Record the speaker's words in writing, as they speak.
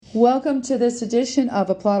Welcome to this edition of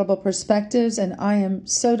Applaudable Perspectives, and I am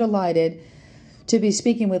so delighted to be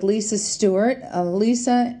speaking with Lisa Stewart.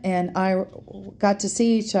 Lisa and I got to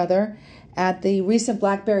see each other at the recent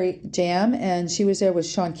Blackberry Jam, and she was there with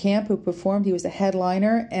Sean Camp, who performed. He was a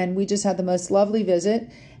headliner, and we just had the most lovely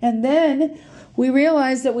visit. And then we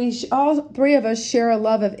realized that all three of us share a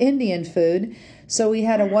love of Indian food, so we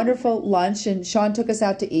had a wonderful lunch, and Sean took us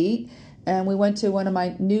out to eat. And we went to one of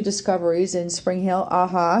my new discoveries in Spring Hill,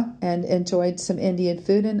 AHA, and enjoyed some Indian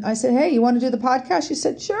food. And I said, hey, you want to do the podcast? She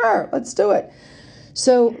said, sure, let's do it.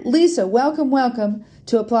 So, Lisa, welcome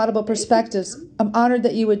to Applaudable Perspectives. I'm honored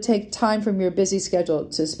that you would take time from your busy schedule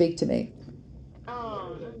to speak to me.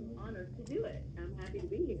 Oh, I'm honored to do it. I'm happy to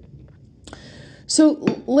be here. So,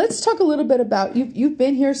 let's talk a little bit about, you've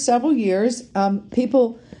been here several years.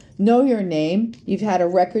 People know your name. You've had a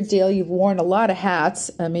record deal. You've worn a lot of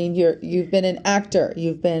hats. I mean, you've been an actor.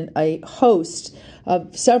 You've been a host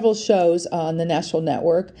of several shows on the Nashville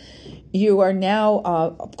network. You are now,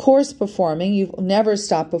 of course, performing. You've never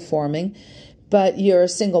stopped performing, but you're a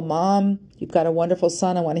single mom. You've got a wonderful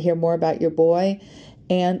son. I want to hear more about your boy.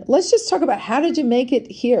 And let's just talk about how did you make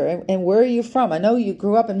it here and where are you from? I know you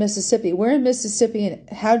grew up in Mississippi. Where in Mississippi, and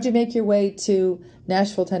how did you make your way to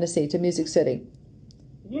Nashville, Tennessee, to Music City?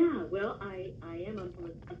 Yeah, well, I am. I'm from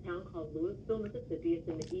a town called Louisville, Mississippi. It's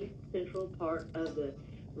in the east central part of the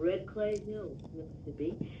Red Clay Hills,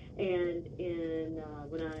 Mississippi. And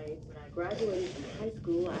when I graduated from high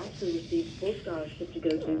school, I actually received full scholarship to go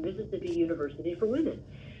to Mississippi University for Women.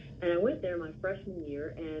 And I went there my freshman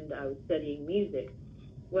year, and I was studying music.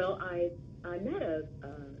 Well, I met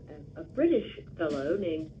a British fellow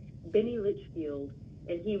named Benny Litchfield,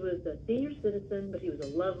 and he was a senior citizen, but he was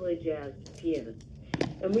a lovely jazz pianist.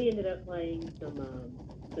 And we ended up playing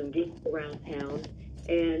some gigs around town.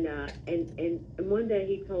 And one day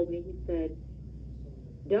he told me, he said,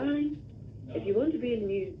 darling, if you want to be in the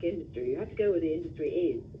music industry, you have to go where the industry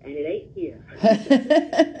is, and it ain't here.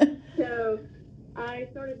 So I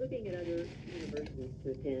started looking at other universities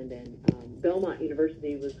to attend, and Belmont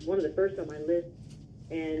University was one of the first on my list.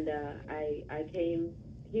 And I came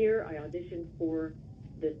here, I auditioned for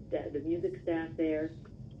the music staff there,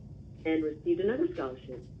 and received another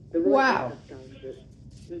scholarship. Wow. Scholarship.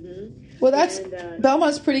 Mm-hmm. Well,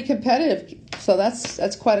 Belmont's pretty competitive, so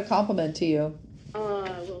that's quite a compliment to you.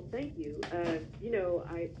 Well, thank you. I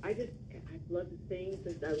love to sing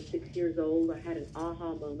since I was 6 years old. I had an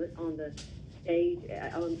aha moment on the stage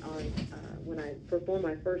when I performed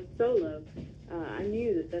my first solo. I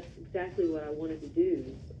knew that that's exactly what I wanted to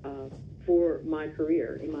do for my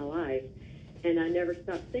career in my life. And I never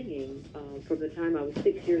stopped singing from the time I was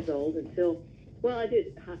 6 years old until, well, I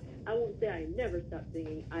won't say I never stopped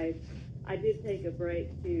singing. I did take a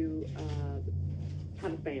break to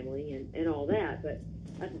have a family and all that, but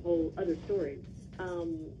that's a whole other story.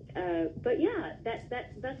 But yeah,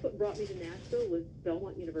 that's what brought me to Nashville was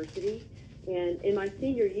Belmont University. And in my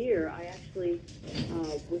senior year, I actually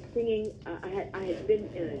was singing. I had been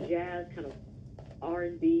in a jazz kind of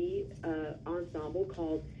R&B ensemble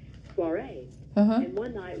called Soiree. Uh-huh. And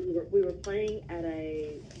one night we were playing at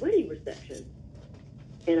a wedding reception,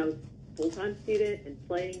 and I was a full-time student and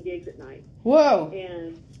playing gigs at night. Whoa!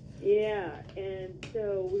 And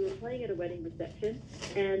so we were playing at a wedding reception,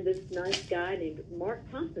 and this nice guy named Mark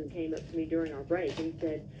Thompson came up to me during our break, and he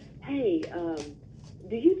said, "Hey,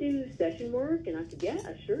 do you do session work?" And I said, "Yeah,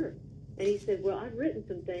 sure." And he said, "Well, I've written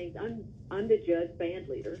some things. I'm the judge band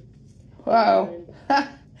leader." Wow.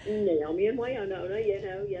 Naomi and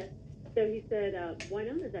Wynonna, yes. So he said,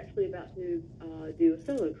 Wynonna's actually about to do a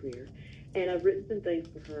solo career, and I've written some things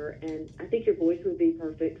for her, and I think your voice would be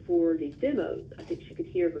perfect for these demos. I think she could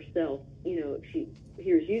hear herself, if she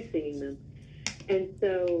hears you singing them. And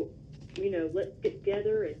so, let's get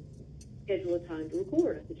together and schedule a time to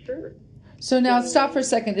record. I said, sure. So now stop for a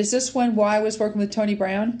second. Is this when Y was working with Tony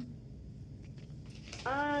Brown?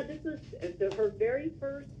 This was her very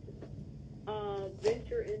first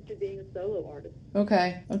venture into being a solo artist.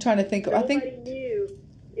 Okay, I'm trying to think. Nobody knew.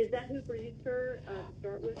 Is that who produced her to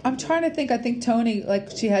start with? I'm trying to think. I think Tony,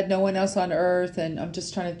 she had no one else on earth, and I'm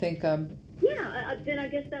just trying to think. Yeah, then I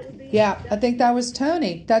guess that would be. Yeah, I think that was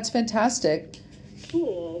Tony. That's fantastic.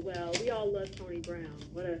 Cool. Well, we all love Tony Brown.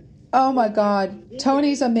 Oh my God,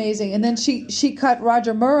 Tony's amazing. And then she cut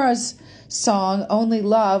Roger Murrah's song "Only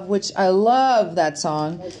Love," which I love that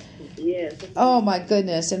song. Yes. Oh my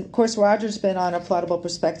goodness! And of course, Roger's been on Applaudable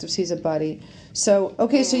Perspectives. He's a buddy. So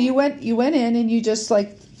okay, so you went in and you just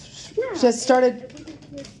started.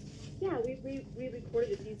 We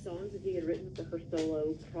recorded a few songs that he had written for her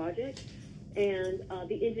solo project, and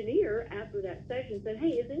the engineer after that session said,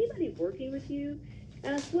 "Hey, is anybody working with you?"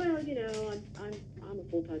 And I said, well, you know, I'm a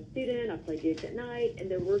full-time student. I play gigs at night, and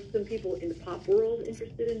there were some people in the pop world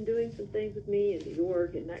interested in doing some things with me in New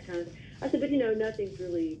York and that kind of. I said, but you know, nothing's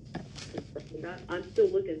really. I'm still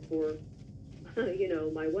looking for, you know,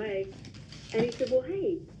 my way. And he said, well,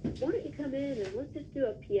 hey, why don't you come in and let's just do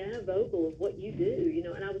a piano vocal of what you do, you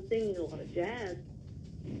know? And I was singing a lot of jazz.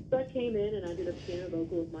 So I came in and I did a piano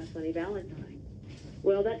vocal of My Funny Valentine.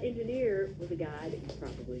 Well, that engineer was a guy that you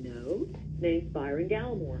probably know named Byron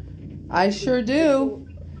Gallimore. I sure do.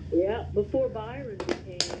 Before Byron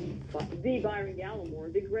became the Byron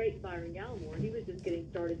Gallimore, the great Byron Gallimore, he was just getting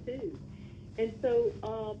started too. And so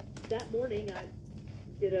that morning I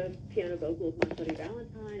did a piano vocal of My Funny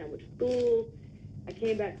Valentine. I went to school. I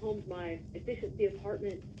came back home to my efficiency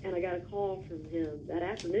apartment, and I got a call from him that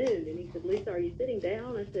afternoon. And he said, Lisa, are you sitting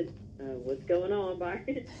down? I said, what's going on, Byron?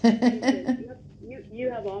 He said, you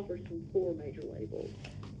have offers from 4 major labels.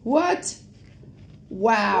 What?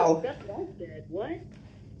 Wow. That's what I said. What?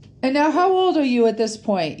 And now how old are you at this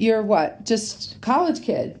point? You're what? Just college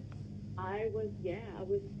kid? I was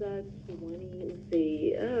 20, let's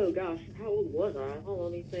see. Oh, gosh, how old was I? Hold on,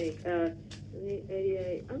 let me think.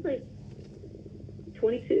 88. I was like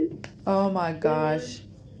 22. Oh, my gosh.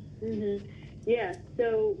 Mm-hmm. Yeah,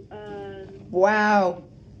 so... wow.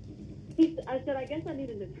 I said, I guess I need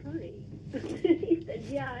an attorney. He said,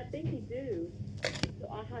 yeah, I think you do. So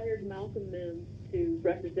I hired Malcolm Mims to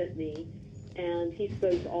represent me, and he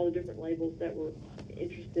spoke to all the different labels that were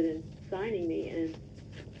interested in signing me,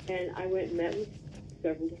 and I went and met with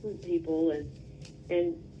several different people,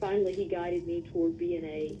 and finally he guided me toward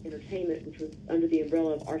B&A Entertainment, which was under the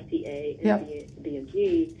umbrella of RCA and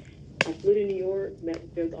B&G. I flew to New York, met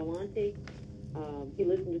with Joe Galante. He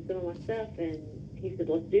listened to some of my stuff, and he said,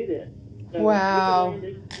 let's do this. So wow. Richard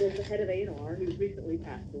Landis was the head of A&R, who's recently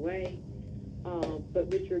passed away.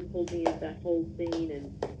 But Richard pulled me into that whole scene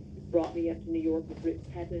and brought me up to New York with Rick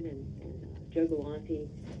Pepin and Joe Galante.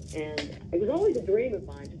 And it was always a dream of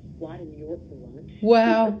mine, just to fly to New York for lunch.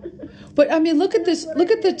 Wow. But, I mean, look at this. Look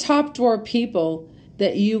at the top drawer people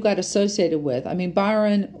that you got associated with. I mean,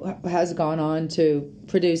 Byron has gone on to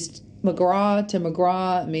produce McGraw to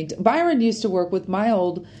McGraw. I mean, Byron used to work with my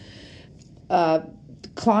old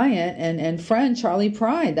client and friend, Charlie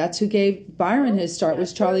Pride. That's who gave Byron his start,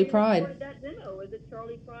 was Charlie Pride. That demo, was it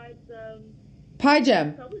Charlie Pride's Pie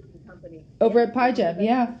Gem. publishing company? Over at Pie Gem,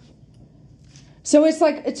 yeah. So it's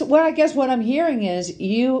like, what I guess what I'm hearing is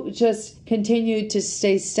you just continued to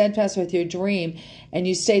stay steadfast with your dream, and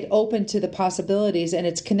you stayed open to the possibilities, and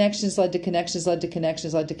it's connections led to connections led to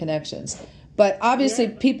connections led to connections. But obviously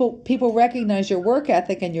people recognize your work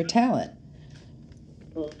ethic and your talent.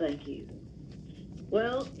 Well, thank you.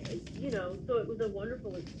 Well, you know, so it was a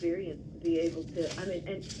wonderful experience to be able to, I mean,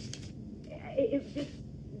 and it's just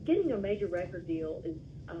getting a major record deal is,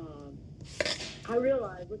 I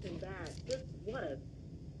realized looking back, just what a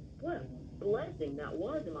blessing that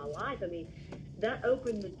was in my life. I mean, that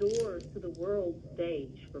opened the doors to the world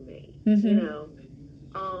stage for me, you know,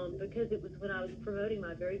 because it was when I was promoting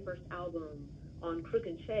my very first album on Crook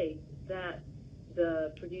and Chase that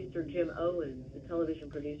the producer Jim Owens, the television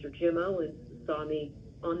producer Jim Owens, saw me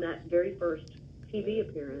on that very first TV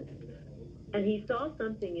appearance, and he saw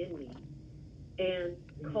something in me and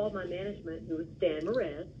called my management, who was Stan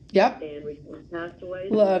Moretz. Yep. Stan recently passed away.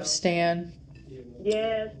 Love Stan.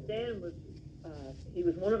 Yes, Stan was, he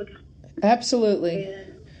was one of a kind. Absolutely.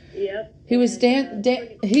 And, yep. He was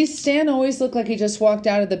Stan always looked like he just walked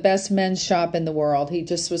out of the best men's shop in the world. He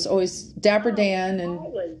just was always Dapper Dan and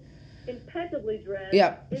always impeccably dressed.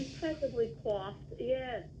 Yep. Impeccably coiffed.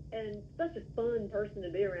 Yes. And such a fun person to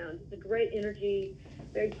be around. Just a great energy,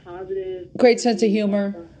 very positive. Great sense of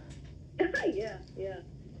humor. Yeah.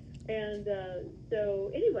 And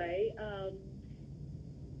so anyway,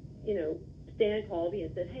 you know, Stan called me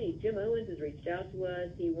and said, hey, Jim Owens has reached out to us.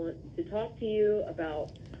 He wants to talk to you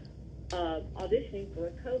about auditioning for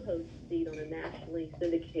a co-host seat on a nationally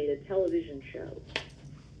syndicated television show.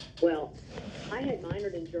 Well, I had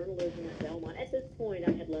minored in journalism at Belmont. At this point,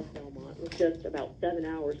 I had left Belmont with just about 7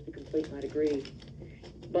 hours to complete my degree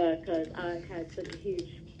because I had such a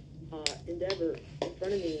huge endeavor in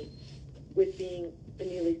front of me with being a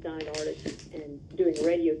newly signed artist and doing a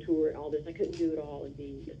radio tour and all this. I couldn't do it all and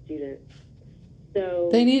be a student. So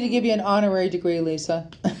they need to give you an honorary degree, Lisa.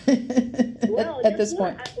 Well, at this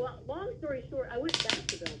point. Long story short, I went back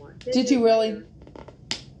to Belmont. Did you really? Later,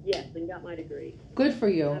 yes, and got my degree. Good for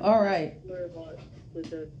you. All right.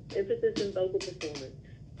 With an emphasis in vocal performance.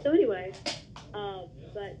 So anyway,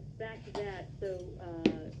 but back to that. So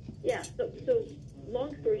so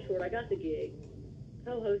long story short, I got the gig.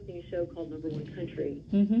 co-hosting a show called Number One Country,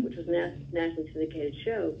 Mm-hmm. which was a nationally syndicated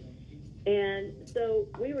show. And so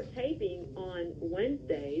we were taping on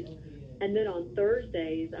Wednesdays, and then on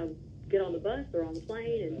Thursdays I would get on the bus or on the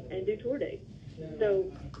plane and do tour dates.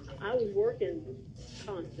 So I was working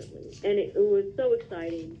constantly, and it was so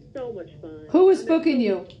exciting, so much fun. Who was booking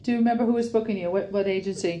you? Do you remember who was booking you? What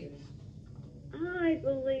agency? I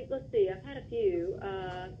believe, let's see, I've had a few.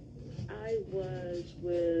 I was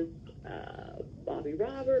with Bobby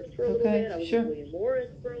Roberts for a little bit. I was with William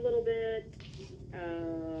Morris for a little bit.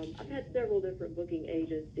 I've had several different booking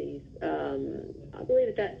agencies. I believe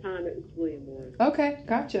at that time it was William Morris. Okay,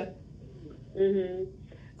 gotcha. Mm-hmm.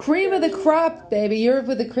 Cream of the crop, baby. You're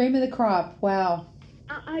with the cream of the crop. Wow.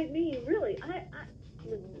 I mean, really,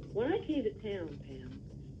 when I came to town, Pam,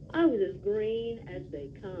 I was as green as they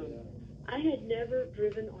come. I had never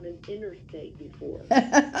driven on an interstate before.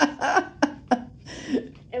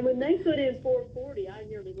 And when they put in 440, I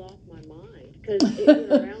nearly lost my mind because it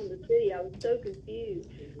went around the city. I was so confused.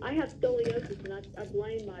 I have scoliosis, and I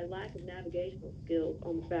blame my lack of navigational skills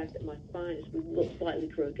on the fact that my spine is slightly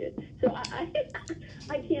crooked. So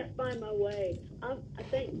I can't find my way. I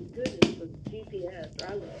thank goodness for GPS,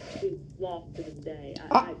 or I would be lost to this day.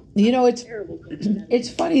 It's terrible. It's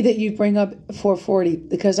funny that you bring up 440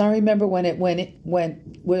 because I remember when it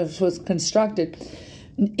was constructed.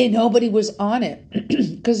 And nobody was on it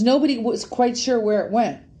because nobody was quite sure where it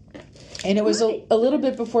went. And it was a little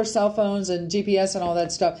bit before cell phones and GPS and all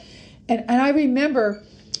that stuff. And I remember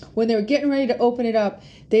when they were getting ready to open it up,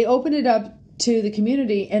 they opened it up to the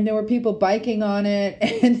community and there were people biking on it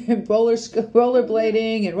and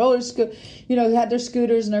rollerblading and had their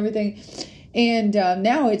scooters and everything. And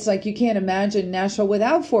now it's like you can't imagine Nashville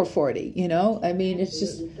without 440, I mean, it's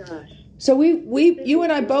just... So you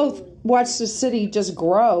and I both watched the city just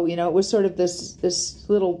grow. It was sort of this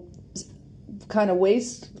little kind of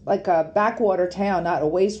like a backwater town, not a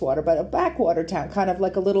wastewater, but a backwater town, kind of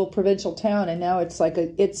like a little provincial town. And now it's like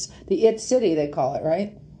it's the It City, they call it,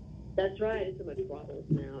 right? That's right. It's a metropolis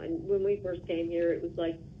now. And when we first came here, it was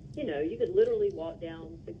like, you could literally walk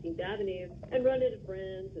down 16th Avenue and run into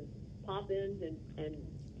friends and pop in and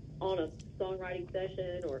on a songwriting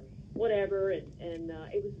session or whatever. And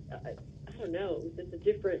it was, I don't know, it was just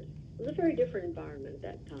a very different environment at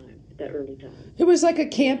that time, at that early time. It was like a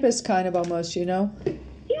campus kind of almost, Yeah,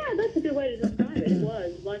 that's a good way to describe it. It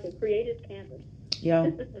was like a creative campus. Yeah.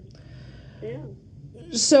 Yeah.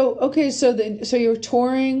 So, okay, so you're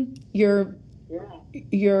touring, you're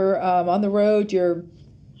on the road, you're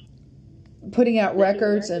putting out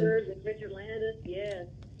records and Richard Landis, yes.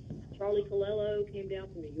 Charlie Colello came down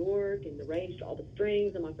from New York and arranged all the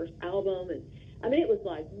strings on my first album. And I mean, it was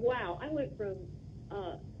like, wow. I went from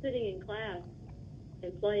sitting in class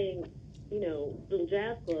and playing, little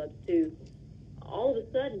jazz clubs to all of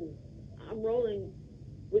a sudden I'm rolling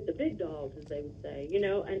with the big dogs, as they would say, and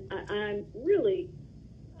I'm really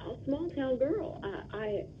a small town girl.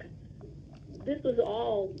 This was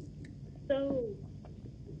all so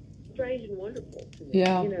strange and wonderful to me,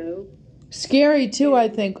 Yeah. Scary too, I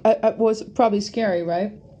think. I was probably scary,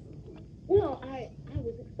 right? Well, I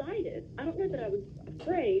was excited. I don't know that I was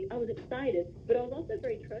afraid. I was excited, but I was also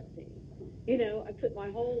very trusting. I put my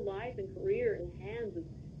whole life and career in the hands of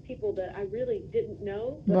people that I really didn't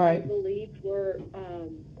know, but I believed were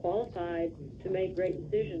qualified to make great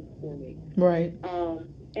decisions for me. Right.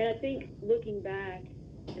 And I think looking back,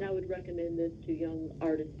 and I would recommend this to young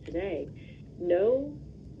artists today, learn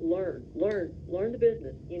the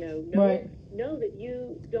business, know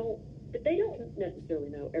that they don't necessarily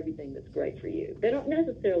know everything that's great for you. They don't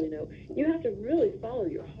necessarily know. You have to really follow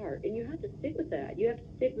your heart, and you have to stick with that. You have to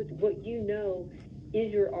stick with what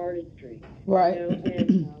is your artistry. Right.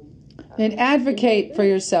 And advocate for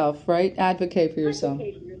yourself, right? Advocate for yourself.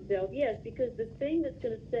 Advocate for yourself, yes, because the thing that's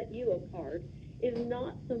going to set you apart is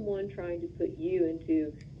not someone trying to put you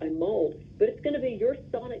into a mold, but it's going to be your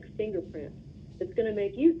sonic fingerprint that's going to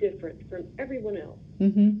make you different from everyone else.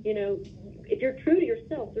 Mm-hmm. If you're true to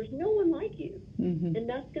yourself, there's no one like you, mm-hmm. and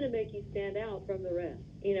that's going to make you stand out from the rest.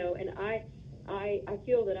 And I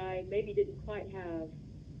feel that I maybe didn't quite have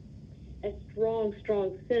a strong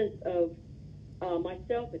sense of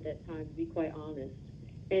myself at that time, to be quite honest.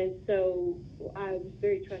 And so I was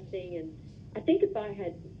very trusting, and I think if I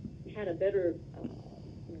had a better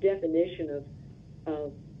definition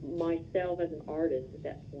of myself as an artist at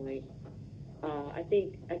that point, I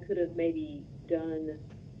think I could have maybe done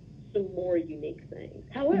some more unique things.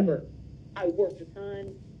 However, I worked a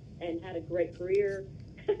ton and had a great career,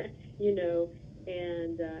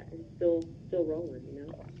 and still rolling,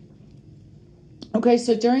 Okay,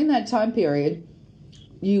 so during that time period,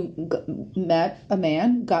 met a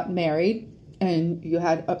man, got married, and you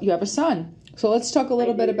have a son. So let's talk a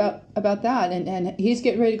little bit about that. And he's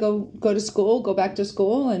getting ready to go to school, go back to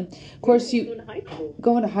school, and of course going to high school.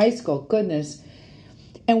 Going to high school. Goodness.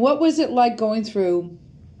 And what was it like going through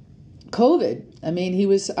COVID? I mean, he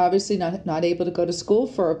was obviously not able to go to school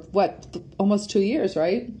for almost 2 years,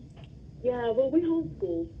 right? Yeah. Well, we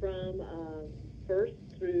homeschooled from first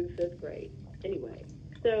through fifth grade. Anyway,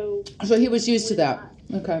 so he was used to that.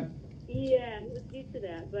 Okay. Yeah, he was used to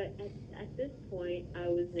that. But at this point, I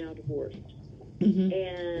was now divorced. Mm-hmm.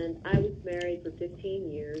 And I was married for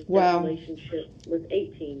 15 years. Wow. That relationship was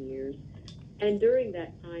 18 years. And during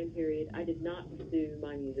that time period, I did not pursue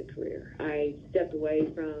my music career. I stepped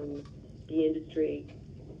away from the industry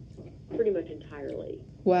pretty much entirely.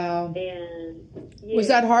 Wow. And was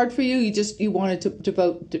that hard for you? You wanted to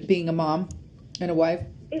devote to being a mom and a wife?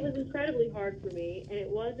 It was incredibly hard for me, and it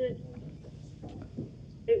wasn't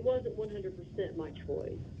 100% my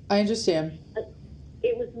choice. I understand.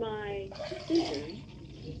 It was my decision,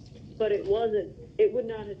 but it would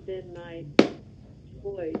not have been my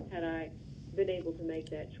choice had I been able to make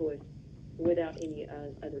that choice without any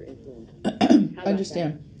other influence. I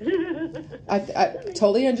understand. I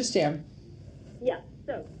totally understand. Yeah,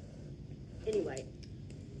 so, anyway,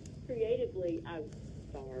 creatively, I was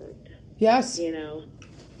starved. Yes.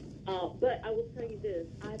 But I will tell you this,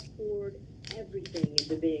 I poured everything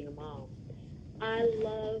into being a mom.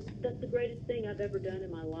 That's the greatest thing I've ever done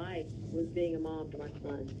in my life, was being a mom to my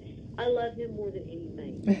son. I love him more than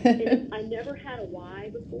anything. And I never had a why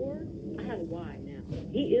before. I have a why now.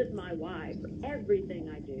 He is my why for everything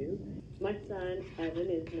I do. My son, Evan,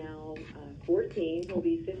 is now 14. He'll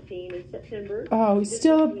be 15 in September. Oh, he's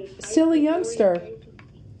still a youngster.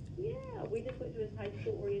 Yeah, we just went to his high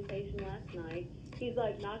school orientation last night. He's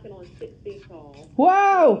like knocking on 6 feet tall.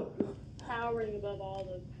 Wow! Towering above all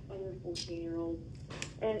the other 14-year-olds.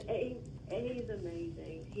 And he's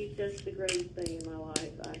amazing. He's just the greatest thing in my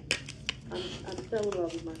life. I'm so in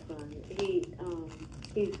love with my son.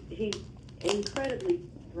 He's incredibly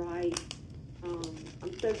bright.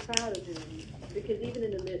 I'm so proud of him, because even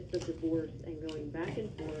in the midst of divorce and going back and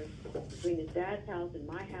forth between his dad's house and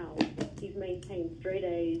my house, he's maintained straight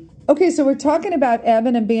A's. Okay, so we're talking about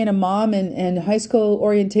Evan and being a mom and high school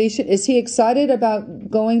orientation. Is he excited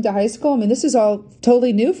about going to high school? I mean, this is all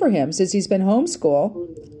totally new for him since he's been homeschooled.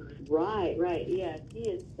 Right. Yes, he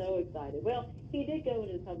is so excited. Well, he did go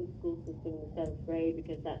into the public school system in the 7th grade,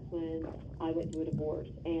 because that's when I went through a divorce.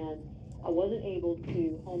 And I wasn't able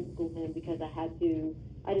to homeschool him because I had to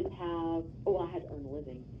earn a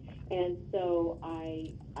living. And so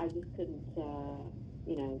I just couldn't,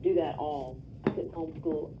 do that all. I couldn't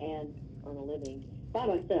homeschool and earn a living by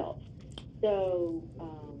myself. So,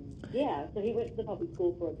 so he went to the public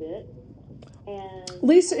school for a bit. And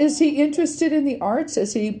Lisa, is he interested in the arts?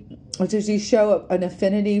 Does he show an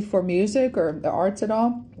affinity for music or the arts at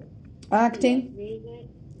all? Acting?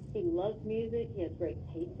 He loves music. He has great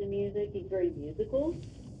taste in music. He's very musical.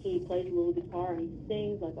 He plays a little guitar, and he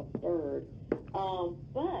sings like a bird.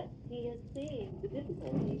 But he has seen the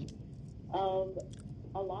difficulty of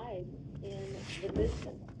a life in the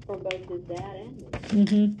business from both his dad and me.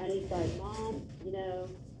 Mm-hmm. And he's like, Mom,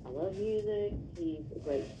 I love music. He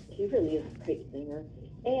really is a great singer.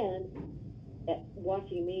 And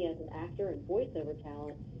watching me as an actor and voiceover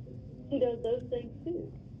talent, he does those things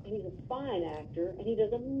too. And he's a fine actor, and he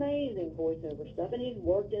does amazing voiceover stuff. And he's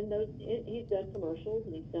worked in those. He's done commercials,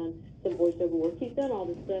 and he's done some voiceover work. He's done all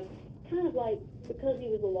this stuff, kind of like because he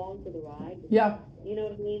was along for the ride. Yeah. You know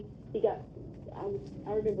what I mean?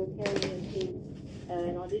 I remember carrying him to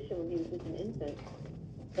an audition when he was just an infant,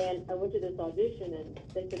 and I went to this audition, and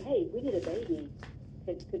they said, "Hey, we need a baby.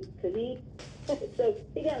 Could he?" So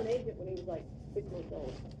he got an agent when he was like 6 months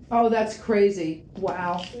old. Oh, that's crazy!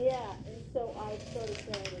 Wow. Yeah. So I started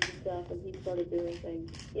telling him stuff, and he started doing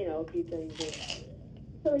things, a few things. And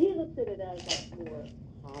so he looked at it as like more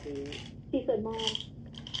hobby. He said, Mom,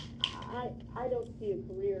 I don't see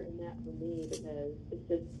a career in that for me because it's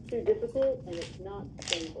just too difficult and it's not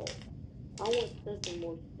stable. I want something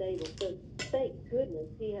more stable. So thank goodness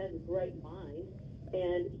he has a great mind,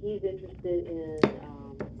 and he's interested in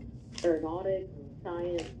aeronautics,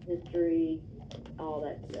 science, history, all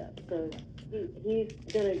that stuff. So he's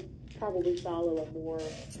going to probably follow a more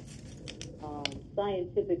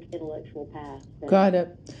scientific, intellectual path. Got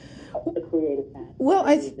it. A creative path. Well,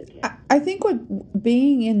 I think what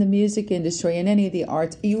being in the music industry and any of the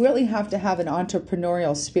arts, you really have to have an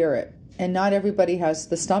entrepreneurial spirit, and not everybody has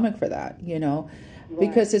the stomach for that,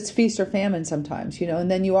 because it's feast or famine sometimes, and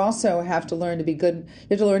then you also have to learn to be good. You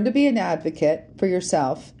have to learn to be an advocate for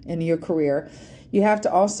yourself in your career. you have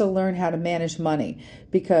to also learn how to manage money,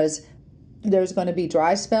 because there's going to be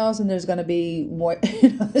dry spells and there's going to be more,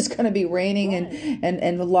 there's going to be raining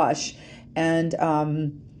and lush. And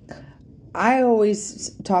I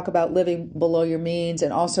always talk about living below your means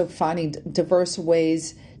and also finding diverse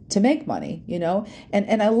ways to make money,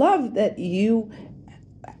 And I love that you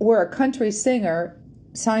were a country singer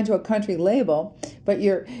signed to a country label, but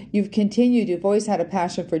you've continued, you've always had a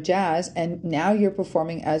passion for jazz, and now you're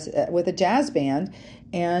performing with a jazz band.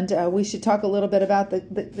 And we should talk a little bit about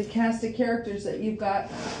the cast of characters that you've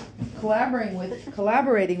got collaborating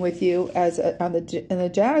with you in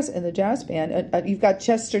the jazz band. You've got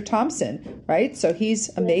Chester Thompson, right? So he's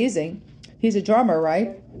amazing. He's a drummer,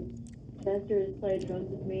 right? Chester has played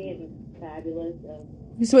drums with me, and he's fabulous.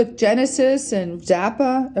 He's with Genesis and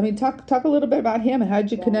Zappa. I mean, talk a little bit about him, and how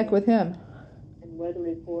did you connect with him? And Weather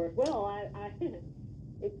Report. Well, I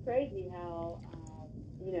it's crazy how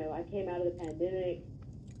I came out of the pandemic.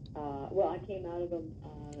 I came out of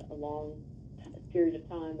a long period of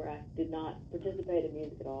time where I did not participate in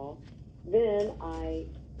music at all. Then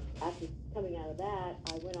after coming out of that,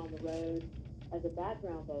 I went on the road as a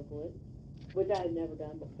background vocalist, which I had never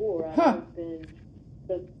done before. I've always been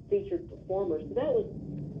the featured performer, so that was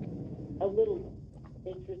a little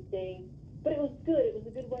interesting, but it was good. It was a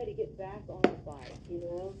good way to get back on the bike,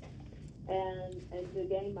 and to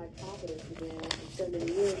gain my confidence again after so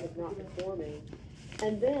many years of not performing.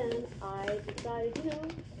 And then I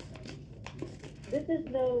decided, this is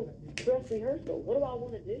no dress rehearsal. What do I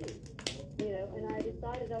want to do? And I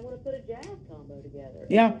decided I want to put a jazz combo together.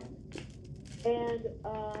 Yeah. And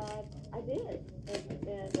I did.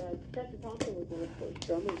 And Chester Thompson was one of the first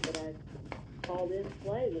drummers that I called in to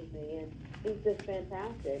play with me, and he's just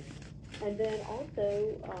fantastic. And then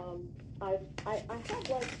also, I have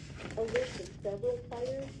like a list of several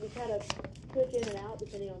players. We kind of switch in and out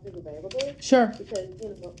depending on who's available. Sure. Because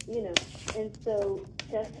and so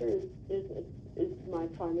Chester is my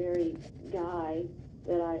primary guy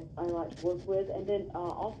that I like to work with, and then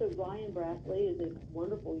also Ryan Brastley is a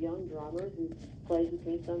wonderful young drummer who plays with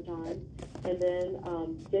me sometimes, and then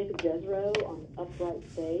Jacob Jezero on upright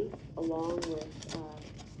bass, along with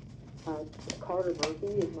Carter Murphy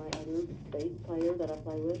is my other bass player that I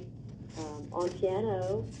play with. On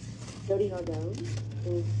piano, Jody Nardone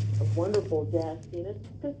is a wonderful jazz pianist,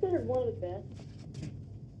 considered one of the best,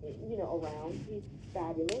 around. He's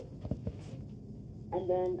fabulous. And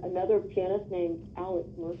then another pianist named Alex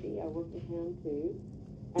Murphy, I work with him too,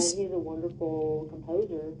 and he's a wonderful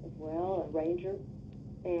composer as well, arranger.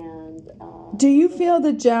 And do you feel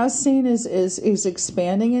the jazz scene is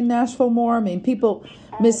expanding in Nashville more? I mean, people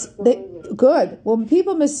good. Well,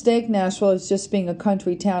 people mistake Nashville as just being a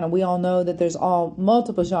country town, and we all know that there's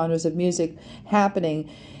multiple genres of music happening.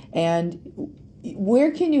 And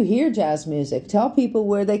where can you hear jazz music? Tell people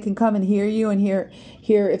where they can come and hear you, and hear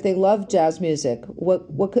if they love jazz music.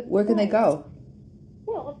 Where can they go?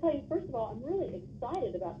 Well, I'll tell you, first of all, I'm really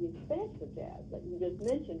excited about the expansion of jazz that you just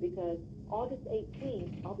mentioned, because August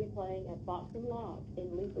 18th, I'll be playing at Fox and Lodge in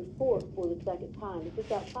Leepersport for the second time. It's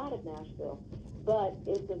just outside of Nashville, but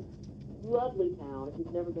it's a lovely town. If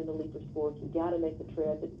you've never been to Leepersport, you've got to make the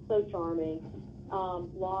trip. It's so charming.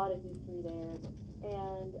 Lot of history there.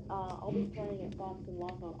 And I'll be playing at Fox and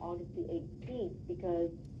Lodge on August the 18th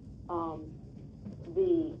because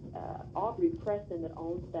the Aubrey Preston that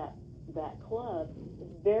owns that club is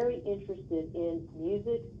very interested in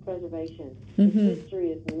music preservation. Mm-hmm. The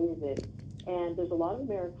history of music. And there's a lot of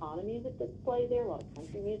Americana music that's played there, a lot of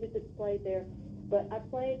country music that's played there. But I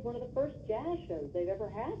played one of the first jazz shows they've ever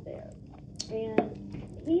had there. And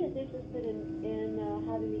he is interested in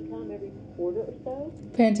having me come every quarter or so.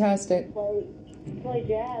 Fantastic. Play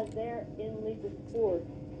jazz there in Leepersport.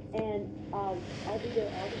 And I'll be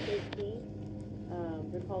there August 18th.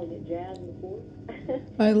 They're calling it Jazz in the Fort.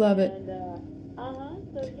 I love it. And,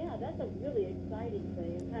 so yeah, that's a really exciting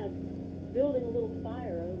thing. I'm kind of building a little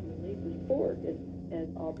fire over in Leepersport, as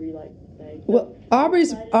Aubrey likes to say. So well,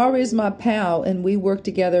 Aubrey's my pal, and we worked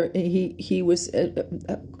together. He was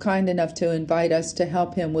kind enough to invite us to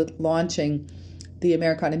help him with launching the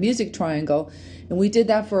Americana Music Triangle, and we did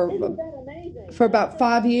that for about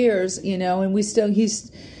 5 years, and we still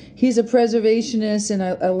he's a preservationist, and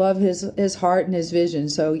I love his heart and his vision.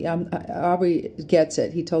 So Aubrey gets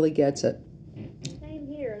it. He totally gets it. Same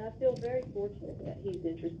here, and I feel very fortunate that he's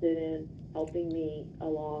interested in helping me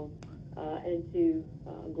along and to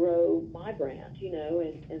grow my branch,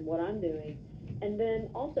 and what I'm doing. And then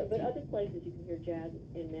also, but other places you can hear jazz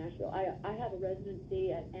in Nashville. I have a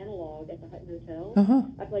residency at Analog at the Hutton Hotel. Uh-huh.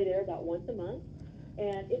 I play there about once a month,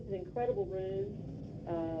 and it's an incredible room,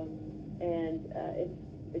 and it's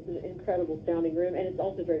It's an incredible sounding room, and it's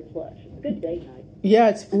also very plush. It's a good date night. Yeah,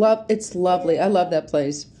 it's lovely. I love that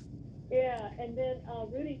place. Yeah, and then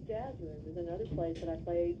Rudy's Jazz Room is another place that I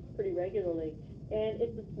play pretty regularly. And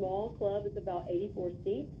it's a small club. It's about 84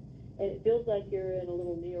 seats. And it feels like you're in a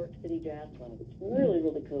little New York City jazz club. It's really,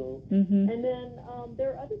 really cool. Mm-hmm. And then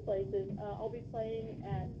there are other places. I'll be playing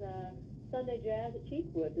at Sunday Jazz at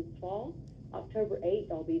Cheekwood this fall. October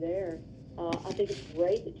 8th, I'll be there. I think it's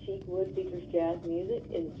great that Cheekwood features jazz music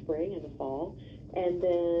in the spring and the fall. And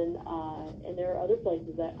then, and there are other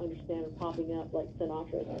places that I understand are popping up, like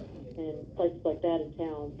Sinatra and places like that in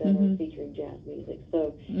town that are featuring jazz music.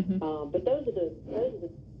 So, but those are the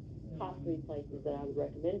top 3 places that I would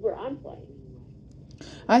recommend where I'm playing.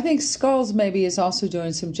 I think Skulls maybe is also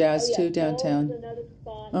doing some jazz too downtown. Skulls is another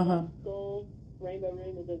spot. Skulls, Rainbow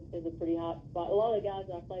Room is a pretty hot spot. A lot of the guys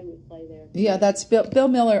I play with play there. Yeah, that's Bill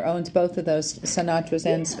Miller owns both of those, Sinatras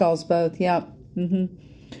and Skulls both. Yeah. Mm-hmm.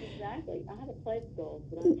 Exactly. I haven't played Skulls,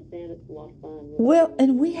 but I understand it's a lot of fun. Really. Well,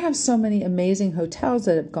 and we have so many amazing hotels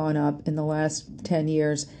that have gone up in the last 10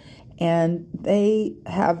 years. And they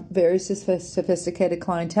have very sophisticated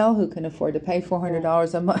clientele who can afford to pay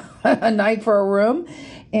 $400 a night for a room,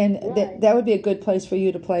 and that would be a good place for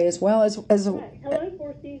you to play as well as. Hello,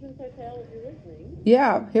 Four Seasons Hotel, if you're listening.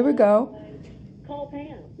 Yeah, here we go. Call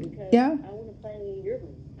Pam because I want to play in your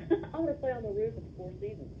room. I want to play on the roof of the Four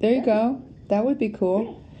Seasons. There you go. That would be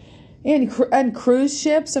cool. Yeah. And cruise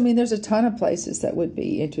ships. I mean, there's a ton of places that would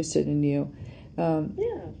be interested in you.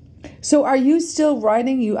 So are you still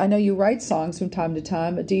writing? I know you write songs from time to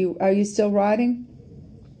time. But are you still writing?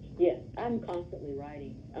 Yes, I'm constantly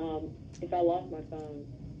writing. If I lost my phone,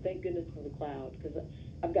 thank goodness for the cloud, because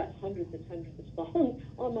I've got hundreds and hundreds of songs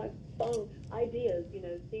on my phone. Ideas,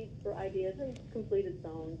 seeds for ideas and completed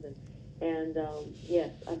songs. And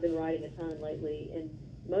yes, I've been writing a ton lately. And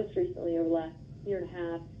most recently, over the last year and a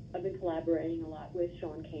half, I've been collaborating a lot with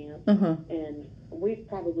Sean Camp. And we've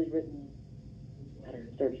probably written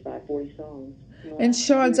 35, 40 songs. And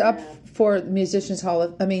Sean's up for the Musicians Hall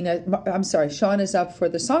of, Sean is up for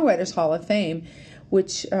the Songwriters Hall of Fame,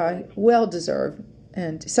 which well deserved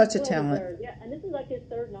and such a talent. Yeah, and this is like his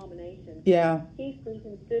 3rd nomination. Yeah. He's been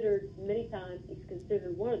considered many times, he's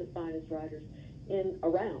considered one of the finest writers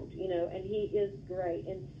around, and he is great.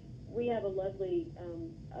 And we have a lovely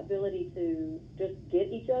ability to just get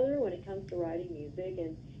each other when it comes to writing music,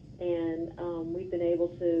 and we've been able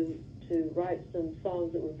to write some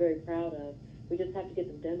songs that we're very proud of. We just have to get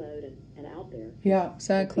them demoed and out there. Yeah,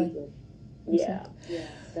 exactly. Yeah,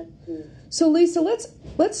 that's cool. So Lisa,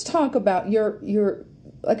 let's talk about your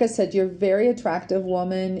like I said, you're a very attractive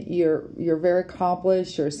woman. You're very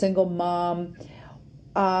accomplished. You're a single mom.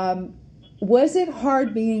 Was it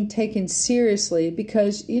hard being taken seriously?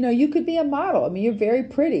 Because, you could be a model. I mean, you're very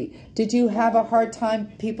pretty. Did you have a hard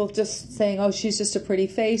time people just saying, oh, she's just a pretty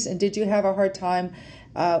face? And did you have a hard time,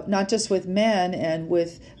 not just with men and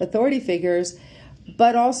with authority figures,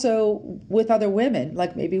 but also with other women?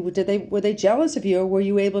 Like maybe were they jealous of you, or were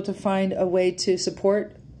you able to find a way to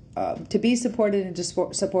support, to be supported and to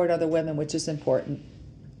support other women, which is important?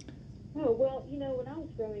 Oh, well, when I was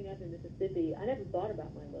growing up in Mississippi, I never thought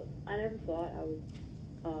about my looks. I never thought I was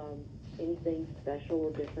anything special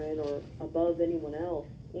or different or above anyone else.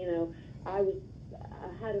 I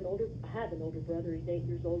have an older brother. He's 8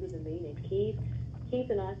 years older than me, named Keith. Keith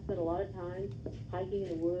and I spent a lot of time hiking in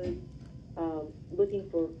the woods, looking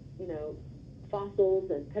for,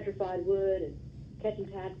 fossils and petrified wood and catching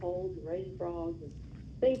tadpoles and raising frogs and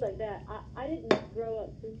things like that. I didn't grow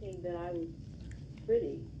up thinking that I was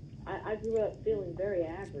pretty. I grew up feeling very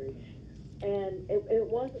average, and it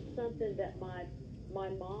wasn't something that my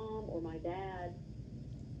mom or my dad,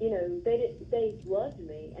 they loved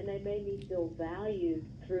me and they made me feel valued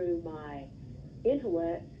through my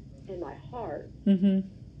intellect and my heart. Mm-hmm.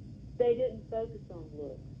 They didn't focus on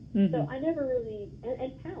looks. Mm-hmm. So I never really,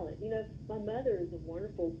 and talent. My mother is a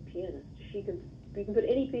wonderful pianist. You can put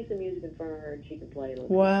any piece of music in front of her and she can play it.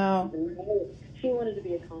 Wow. She wanted to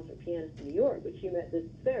be a concert pianist in New York, but she met this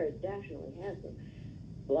very dashingly handsome,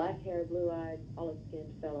 black-haired, blue-eyed,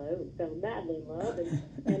 olive-skinned fellow who fell madly in love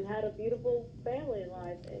and had a beautiful family in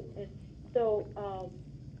life. And so,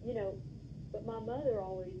 but my mother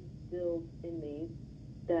always instilled in me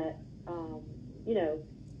that,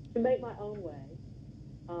 to make my own way,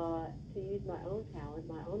 to use my own talent,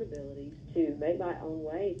 my own abilities, to make my own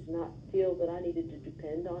way, to not feel that I needed to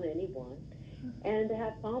depend on anyone, and to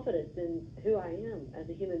have confidence in who I am as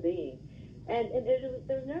a human being. And there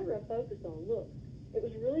was never a focus on looks. It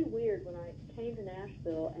was really weird when I came to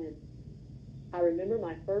Nashville, and I remember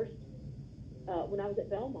my first, when I was at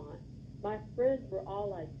Belmont, my friends were all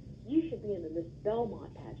like you should be in the Miss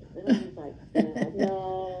Belmont pageant. And I'm just like,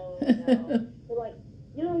 no. They're like,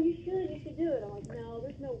 you should do it. I'm like, no,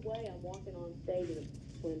 there's no way I'm walking on stage in a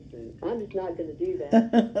swimsuit. I'm just not going to do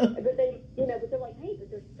that. But they're like, hey, but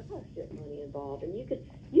there's scholarship money involved, and you could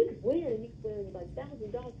win, and you could win like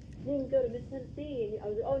 $1,000. Then you can go to Miss Tennessee, and I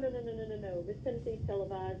was like, oh no, Miss Tennessee's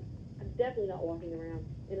televised. I'm definitely not walking around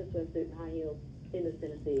in a swimsuit and high heels in Miss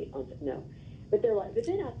Tennessee. No. But they're like, but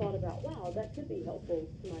then I thought about, wow, that could be helpful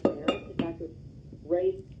to my parents if I could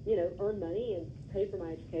raise, earn money and pay for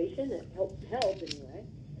my education and help anyway.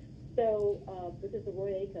 So, because the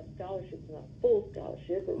Roy A. Cup scholarship is not a full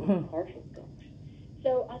scholarship, it was a partial scholarship.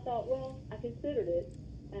 So I thought, well, I considered it,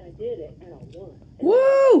 and I did it, and I won. And Woo!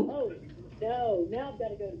 Oh, no, now I've got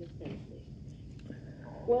to go to Miss Tennessee.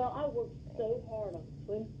 Well, I worked so hard on the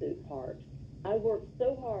swimsuit part. I worked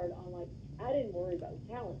so hard on, I didn't worry about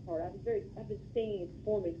the talent part. I've been singing and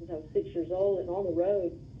performing since I was 6 years old and on the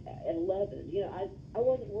road at 11. I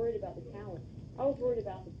wasn't worried about the talent. I was worried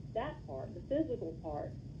about that part, the physical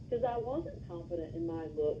part, because I wasn't confident in my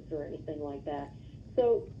looks or anything like that.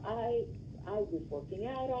 So I was working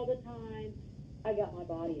out all the time. I got my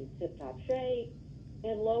body in tip-top shape,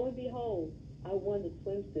 and lo and behold, I won the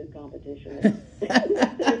swimsuit competition.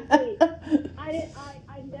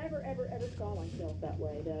 I never, ever, ever saw myself that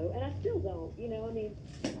way, though, and I still don't,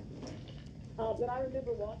 but I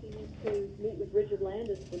remember walking in to meet with Richard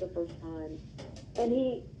Landis for the first time, and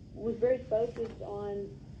he was very focused on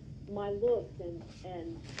my looks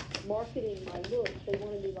and marketing my looks. They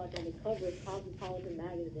wanted me, on the cover of Cosmopolitan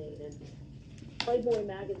magazine, and Playboy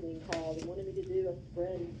magazine called and wanted me to do a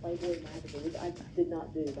spread in Playboy magazine, which I did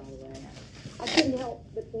not do, by the way. I couldn't help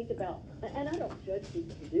but think about, and I don't judge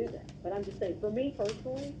people who do that, but I'm just saying, for me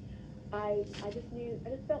personally, I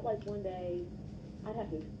just felt like one day I'd have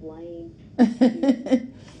to explain to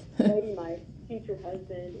maybe my future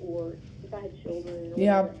husband, or if I had children, or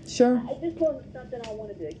whatever. Sure. It just wasn't something I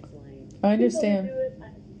wanted to explain. I understand. People who do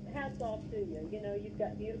it, hats off to you. You've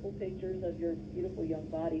got beautiful pictures of your beautiful young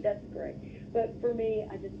body. That's great. But for me,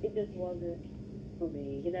 it just wasn't for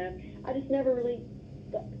me. I just never really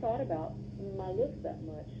thought about my looks that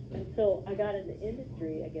much until I got into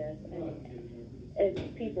industry, I guess,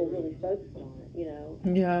 and people really focused on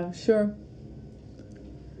it. Yeah, sure.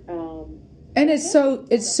 And it's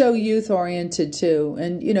so youth oriented too,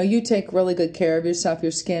 and you take really good care of yourself.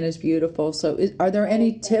 Your skin is beautiful. So, are there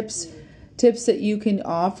any tips that you can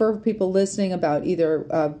offer people listening about either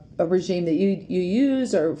a regime that you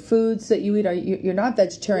use or foods that you eat? You're not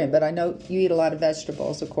vegetarian, but I know you eat a lot of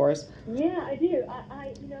vegetables, of course. Yeah, I do.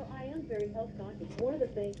 I am very health conscious. One of the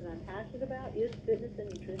things that I'm passionate about is fitness and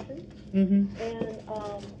nutrition. Mm-hmm. And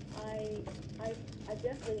I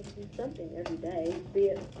definitely do something every day, be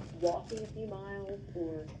it walking a few miles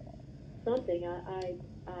or something.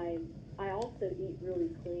 I also eat really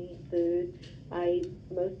clean food. I eat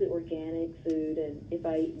mostly organic food, and if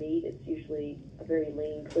I eat meat, it's usually a very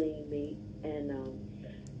lean, clean meat. And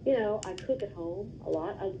I cook at home a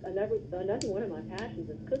lot. Another one of my passions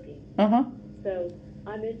is cooking. So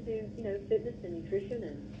I'm into fitness and nutrition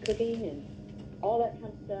and cooking and all that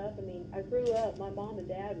kind of stuff. I mean, I grew up, my mom and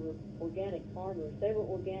dad were organic farmers. They were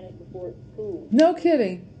organic before it was cool. No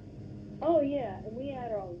kidding. Oh, yeah. And we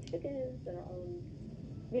had our own chickens and our own,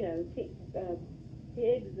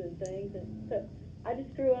 pigs and things. And so I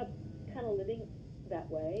just grew up kind of living that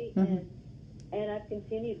way. Mm-hmm. And I've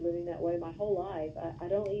continued living that way my whole life. I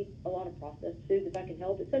don't eat a lot of processed foods if I can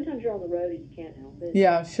help it. Sometimes you're on the road and you can't help it.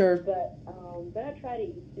 Yeah, sure. But I try to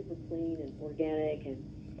eat super clean and organic and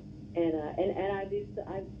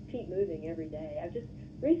I keep moving every day. I've just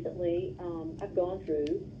recently, I've gone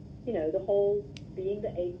through, the whole being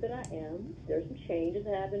the age that I am. There's some changes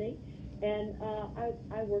happening, and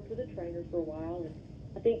I worked with a trainer for a while, and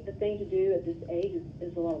I think the thing to do at this age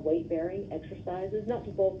is a lot of weight-bearing exercises, not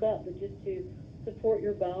to bulk up, but just to support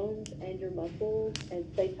your bones and your muscles and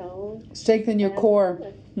stay toned. Strengthen your core.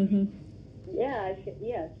 Mm-hmm. Yeah,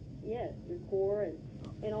 yes, your core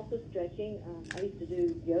and also stretching. I used to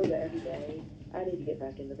do yoga every day. I need to get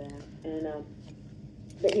back into that. And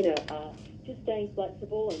but just staying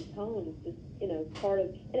flexible and toned is just part of.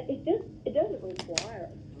 And it doesn't require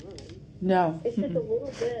a ton. No. It's just a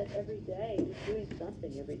little bit every day, just doing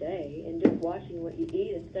something every day, and just watching what you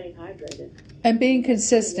eat and staying hydrated. And being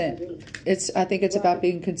consistent. I think it's about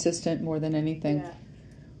being consistent more than anything. Yeah.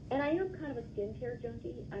 And I am kind of a skincare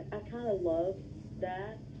junkie. I kind of love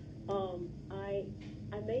that.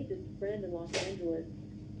 I made this friend in Los Angeles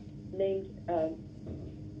named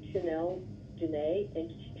Chanel Janae,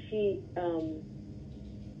 and she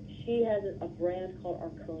has a brand called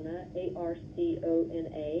Arcona,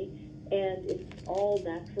 Arcona, and it's all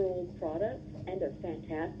natural products, and they're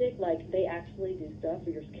fantastic. Like, they actually do stuff for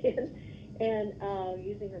your skin. And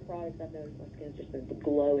using her products, I've noticed my skin's just been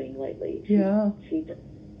glowing lately. Yeah. She does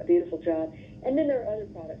a beautiful job. And then there are other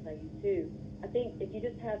products I use too. I think if you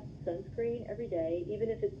just have sunscreen every day, even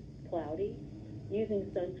if it's cloudy,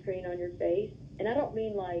 using sunscreen on your face, and I don't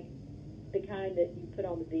mean like the kind that you put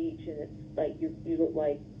on the beach and it's like you look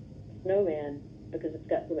like snowman because it's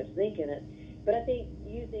got so much zinc in it. But I think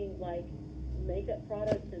using like makeup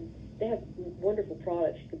products, and they have wonderful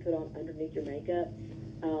products you can put on underneath your makeup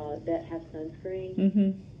that have sunscreen.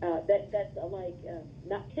 Mm-hmm. That's like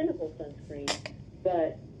not chemical sunscreen,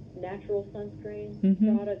 but natural sunscreen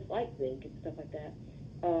Mm-hmm. products like zinc and stuff like that.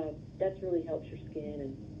 That's really helps your skin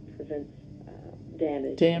and prevents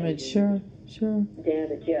damage. Damage, aging. sure.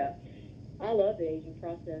 Damage, yeah. I love the aging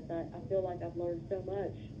process. I feel like I've learned so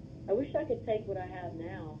much. I wish I could take what I have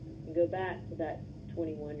now and go back to that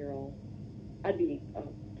 21-year-old. I'd be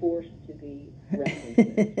forced to be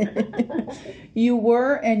reckoned. You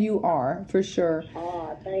were and you are, for sure.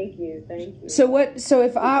 Thank you. So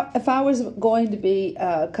if I was going to be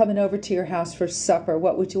coming over to your house for supper,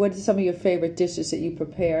 what are some of your favorite dishes that you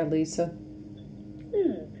prepare, Lisa?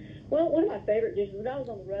 Well, one of my favorite dishes, when I was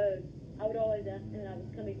on the road, I would always ask, and I was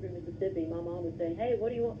coming through Mississippi, my mom would say, "Hey, what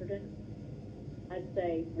do you want for dinner?" I'd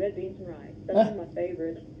say red beans and rice. That's one of my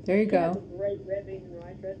favorites. There you She go. has a great red beans and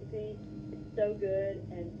rice recipe. It's so good,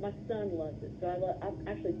 and my son loves it. So I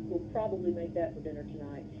actually will probably make that for dinner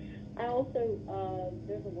tonight. I also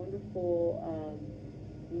there's a wonderful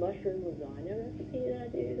mushroom lasagna recipe that I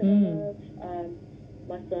do that I love.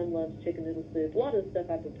 My son loves chicken noodle soup. A lot of the stuff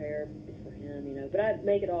I prepare is for him, but I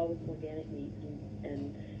make it all with organic meats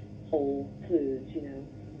and whole foods,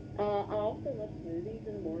 I also love smoothies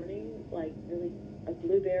in the morning, like really a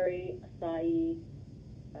blueberry, acai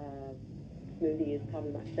smoothie is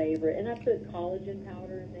probably my favorite. And I put collagen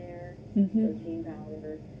powder in there, protein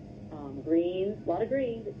powder, greens, a lot of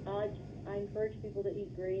greens. I encourage people to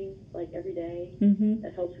eat greens like every day.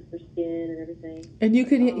 That helps with their skin and everything. And you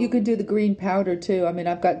could do the green powder too. I mean,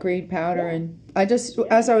 I've got green powder, and I just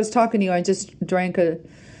as I was talking to you, I just drank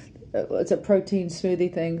it's a protein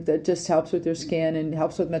smoothie thing that just helps with your skin and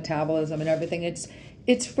helps with metabolism and everything.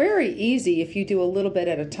 It's very easy if you do a little bit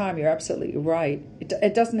at a time. You're absolutely right.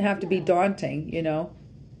 It doesn't have to be daunting, And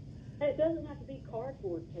it doesn't have to be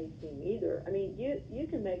cardboard tasting either. I mean, you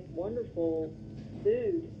can make wonderful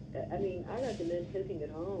food. I mean, I recommend cooking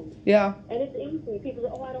at home. Yeah. And it's easy. People say,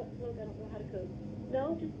 "Oh, I don't cook. I don't know how to cook."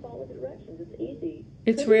 No, just follow the directions. It's easy.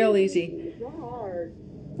 It's real easy. It's not hard.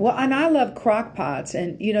 Well, and I love crock pots.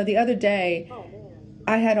 And, the other day,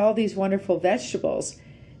 I had all these wonderful vegetables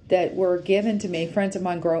that were given to me. Friends of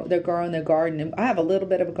mine they're growing their garden. And I have a little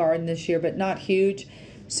bit of a garden this year, but not huge.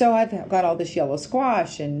 So I've got all this yellow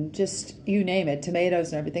squash and just, you name it,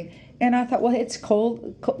 tomatoes and everything. And I thought, well, it's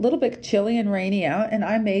cold, a little bit chilly and rainy out, and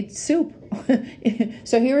I made soup.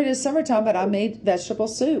 So here it is summertime, but I made vegetable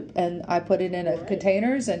soup. And I put it in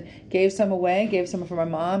containers and gave some away, gave some for my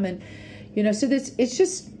mom. And, so it's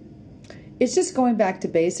just going back to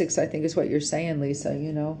basics, I think, is what you're saying, Lisa,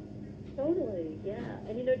 Totally, yeah.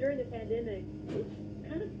 And, during the pandemic, it's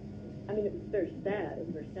kind of, it was very sad. It was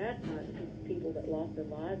a very sad time because people that lost their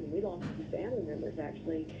lives, and we lost a few family members,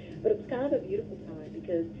 actually. But it was kind of a beautiful time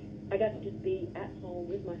because I got to just be at home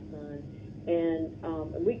with my son, and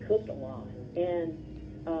we cooked a lot, and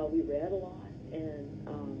we read a lot, and,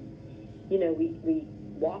 we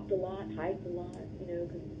walked a lot, hiked a lot,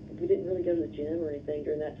 because we didn't really go to the gym or anything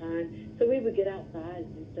during that time. So we would get outside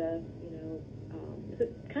and do stuff, It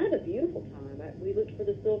was kind of a beautiful time. We looked for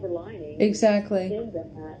the silver lining. Exactly. In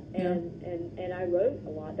that, and I wrote a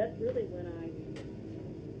lot. That's really when I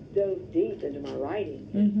dove deep into my writing.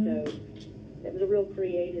 And so it was a real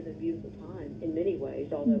creative and beautiful time in many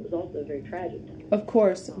ways, although it was also a very tragic time. Of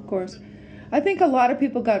course. I think a lot of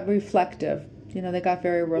people got reflective. They got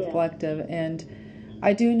very reflective. And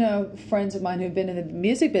I do know friends of mine who've been in the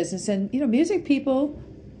music business, and, music people,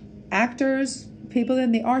 actors, people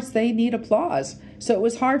in the arts, they need applause. So it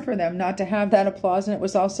was hard for them not to have that applause, and it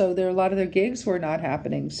was also, a lot of their gigs were not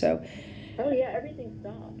happening. So. Oh yeah, everything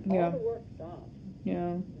stopped. Yeah. All the work stopped.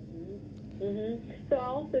 Yeah. So I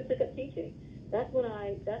also took up teaching. That's when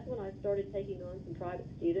I started taking on some private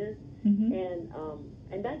students,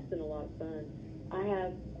 and that's been a lot of fun. I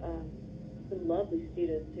have some lovely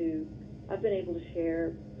students who I've been able to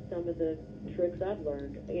share some of the tricks I've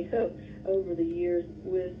learned, over the years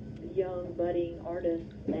with young budding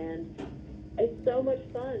artists, and it's so much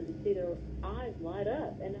fun to see their eyes light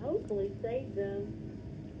up and hopefully save them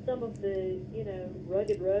some of the,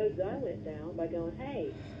 rugged roads I went down by going,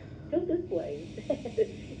 hey, go this way.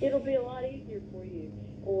 It'll be a lot easier for you,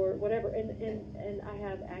 or whatever. And I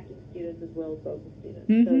have active students as well as vocal students.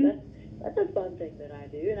 Mm-hmm. So that's a fun thing that I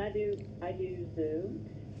do. And I do Zoom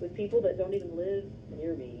with people that don't even live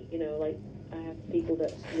near me. You know, like I have people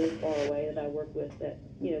that live far away that I work with that,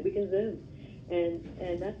 you know, we can Zoom.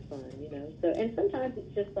 And that's fun, you know. So, and sometimes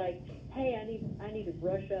it's just like, hey, I need to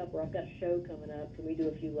brush up, or I've got a show coming up. Can we do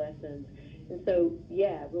a few lessons? And so,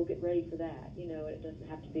 yeah, we'll get ready for that. You know, it doesn't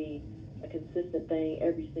have to be a consistent thing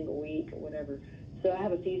every single week or whatever. So I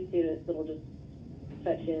have a few students that'll just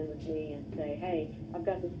touch in with me and say, hey, I've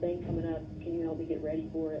got this thing coming up. Can you help me get ready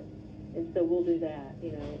for it? And so we'll do that,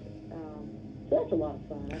 you know. So that's a lot of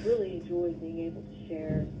fun. I really enjoy being able to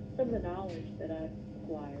share some of the knowledge that I've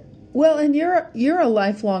acquired. Well, and you're a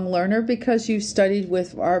lifelong learner because you studied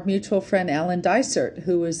with our mutual friend Alan Dysart,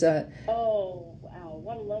 who was oh wow,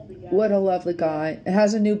 what a lovely guy! What a lovely guy!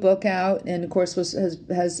 Has a new book out, and of course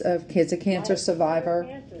has a cancer survivor.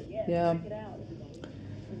 Cancer, yes. Yeah. Check it out, everybody.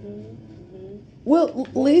 Mm-hmm. Well,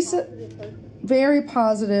 Lisa, very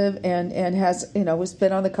positive, and has, you know, was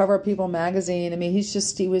been on the cover of People magazine. I mean,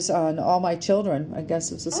 he was on All My Children. I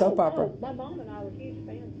guess it was a soap opera. Oh, my mom and I were huge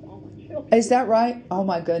fans of All My Children. Is that right? Oh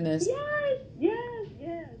my goodness. Yes.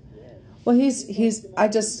 Well, he's. I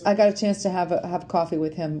got a chance to have coffee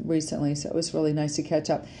with him recently, so it was really nice to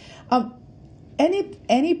catch up.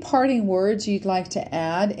 Any parting words you'd like to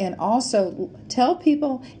add, and also tell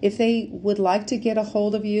people if they would like to get a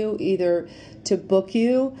hold of you, either to book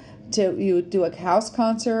you, you do a house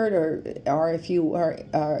concert, or if you are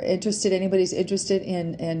interested, anybody's interested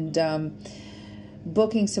in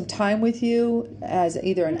booking some time with you as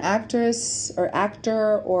either an actress or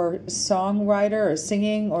actor or songwriter or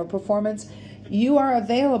singing or performance, you are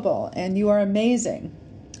available and you are amazing.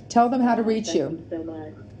 Tell them how to reach you. Thank you so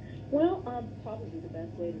much. Well, probably the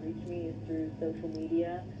best way to reach me is through social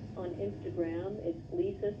media. On Instagram, it's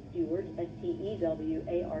Lisa Stewart,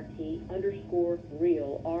 STEWART_real,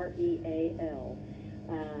 REAL.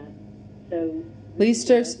 So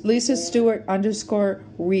Lisa Stewart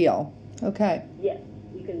 _real. Okay. Yes,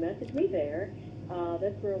 you can message me there.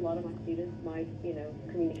 That's where a lot of my students might, you know,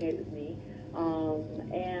 communicate with me.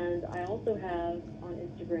 And I also have on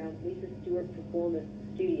Instagram Lisa Stewart Performance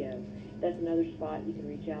Studio. That's another spot you can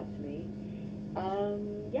reach out to me.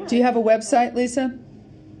 Yeah. Do you have a website, Lisa?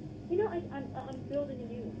 You know, I'm building a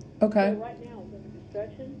new one. Okay. So right now it's under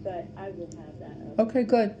construction, but I will have that up. Okay,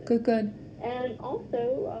 good. And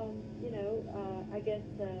also, you know, I guess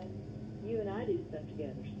you and I do stuff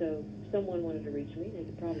together. So if someone wanted to reach me, they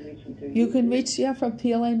could probably reach me through you. You can reach, from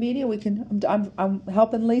PLA Media. We can. I'm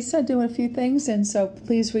helping Lisa doing a few things, and so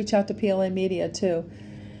please reach out to PLA Media too.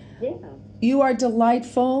 Yeah. You are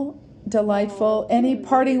delightful. Any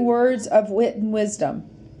parting words of wit and wisdom?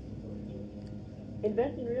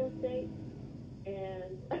 Invest in real estate,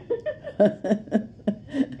 and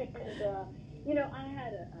you know,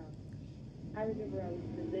 I remember I was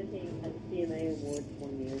presenting at the CMA Awards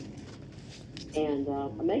one year, and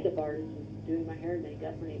a makeup artist was doing my hair and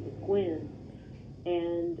makeup. Her name was Gwen,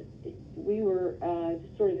 and we were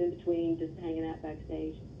just sort of in between, just hanging out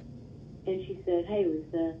backstage. And she said, "Hey,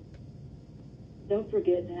 Lisa, don't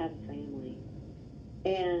forget to have a family."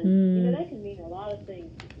 And you know, that can mean a lot of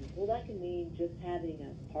things to people. That can mean just having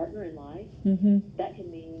a partner in life. Mm-hmm. That can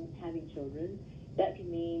mean having children. That can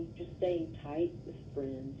mean just staying tight with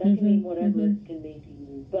friends. That can mean whatever it can mean to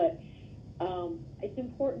you. But it's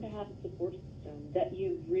important to have a support system that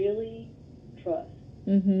you really trust.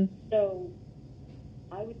 Mm-hmm. So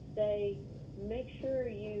I would say make sure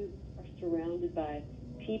you are surrounded by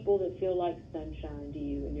people that feel like sunshine to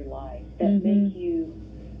you in your life, that make you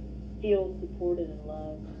feel supported and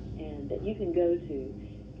loved, and that you can go to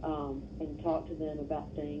and talk to them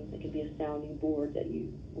about things. It could be a sounding board that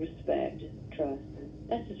you respect and trust. And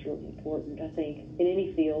that's just really important, I think, in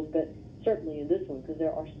any field, but certainly in this one, because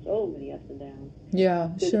there are so many ups and downs. Yeah,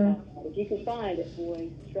 sure. If you can find it, boy,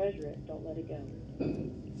 treasure it. Don't let it go.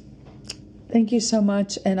 Thank you so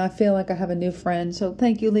much, and I feel like I have a new friend. So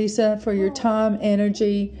thank you, Lisa, for your time,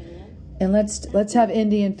 energy, and let's have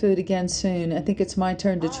Indian food again soon. I think it's my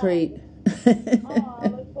turn to treat. I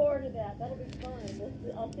look forward to that. That'll be fun.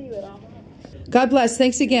 I'll see you at Alma. God bless.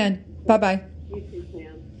 Thanks again. Bye-bye.